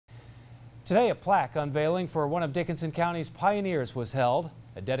Today, a plaque unveiling for one of Dickinson County's pioneers was held.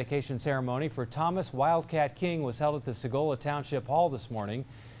 A dedication ceremony for Thomas Wildcat King was held at the Sagola Township Hall this morning.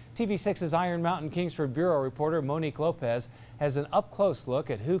 TV6's Iron Mountain Kingsford Bureau reporter Monique Lopez has an up-close look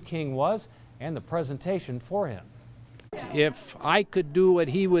at who King was and the presentation for him. If I could do what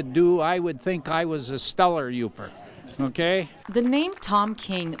he would do, I would think I was a stellar youper. Okay? The name Tom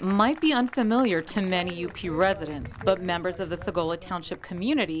King might be unfamiliar to many UP residents, but members of the Sagola Township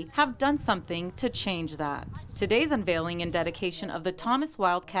community have done something to change that. Today's unveiling and dedication of the Thomas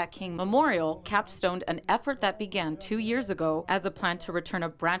Wildcat King Memorial capstoned an effort that began 2 years ago as a plan to return a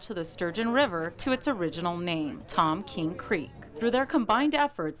branch of the Sturgeon River to its original name, Tom King Creek. Through their combined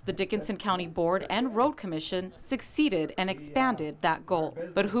efforts, the Dickinson County Board and Road Commission succeeded and expanded that goal.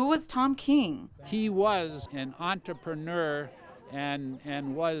 But who was Tom King? He was an entrepreneur and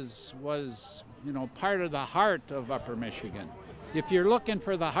was part of the heart of Upper Michigan. If you're looking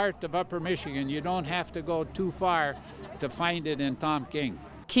for the heart of Upper Michigan, you don't have to go too far to find it in Tom King.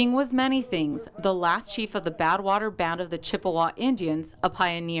 King was many things: the last chief of the Badwater Band of the Chippewa Indians, a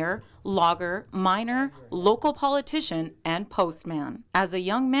pioneer, logger, miner, local politician, and postman. As a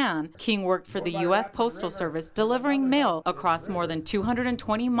young man, King worked for the U.S. Postal Service, delivering mail across more than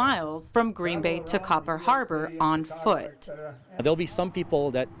 220 miles from Green Bay to Copper Harbor on foot. There'll be some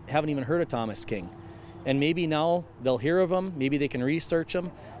people that haven't even heard of Thomas King, and maybe now they'll hear of him, maybe they can research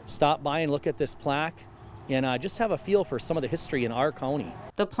him, stop by and look at this plaque, and just have a feel for some of the history in our county.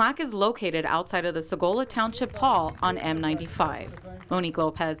 The plaque is located outside of the Sagola Township Hall on M95. Monique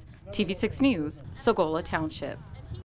Lopez, TV6 News, Sagola Township.